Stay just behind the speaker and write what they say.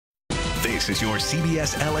This is your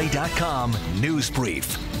CBSLA.com news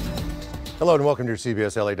brief. Hello and welcome to your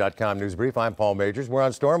CBSLA.com news brief. I'm Paul Majors. We're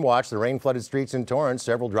on storm watch. The rain flooded streets in Torrance.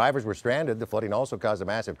 Several drivers were stranded. The flooding also caused a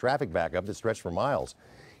massive traffic backup that stretched for miles.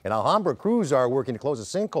 In Alhambra, crews are working to close a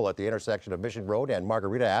sinkhole at the intersection of Mission Road and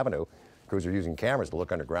Margarita Avenue. Crews are using cameras to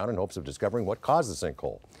look underground in hopes of discovering what caused the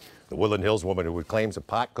sinkhole. The Woodland Hills woman who claims a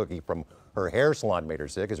pot cookie from her hair salon made her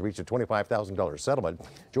sick has reached a $25,000 settlement.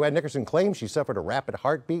 Joanne Nickerson claims she suffered a rapid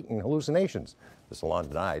heartbeat and hallucinations. The salon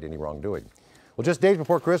denied any wrongdoing. Well, just days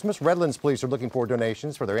before Christmas, Redlands police are looking for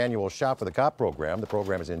donations for their annual Shop for the Cop program. The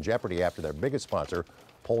program is in jeopardy after their biggest sponsor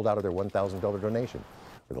pulled out of their $1,000 donation.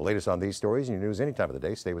 For the latest on these stories and your news any time of the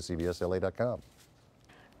day, stay with CBSLA.com.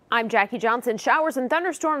 I'm Jackie Johnson. Showers and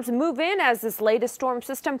thunderstorms move in as this latest storm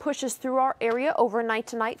system pushes through our area overnight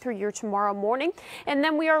tonight through your tomorrow morning. And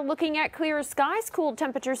then we are looking at clear skies, cool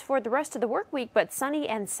temperatures for the rest of the work week, but sunny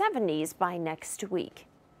and 70s by next week.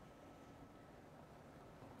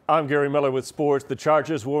 I'm Gary Miller with sports. The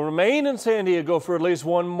Chargers will remain in San Diego for at least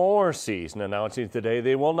one more season, announcing today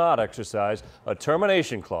they will not exercise a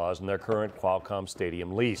termination clause in their current Qualcomm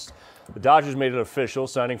Stadium lease. The Dodgers made it official,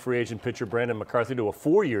 signing free agent pitcher Brandon McCarthy to a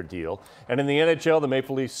 4-year deal. And in the NHL, the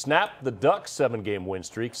Maple Leafs snapped the Ducks' 7-game win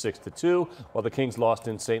streak 6-2, while the Kings lost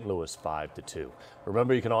in St. Louis 5-2.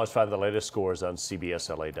 Remember, you can always find the latest scores on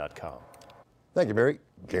CBSLA.com. Thank you,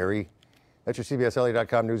 Gary. That's your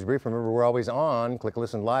CBSLA.com news brief. Remember, we're always on. Click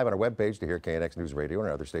listen live on our webpage to hear KNX News Radio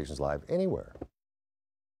and other stations live anywhere.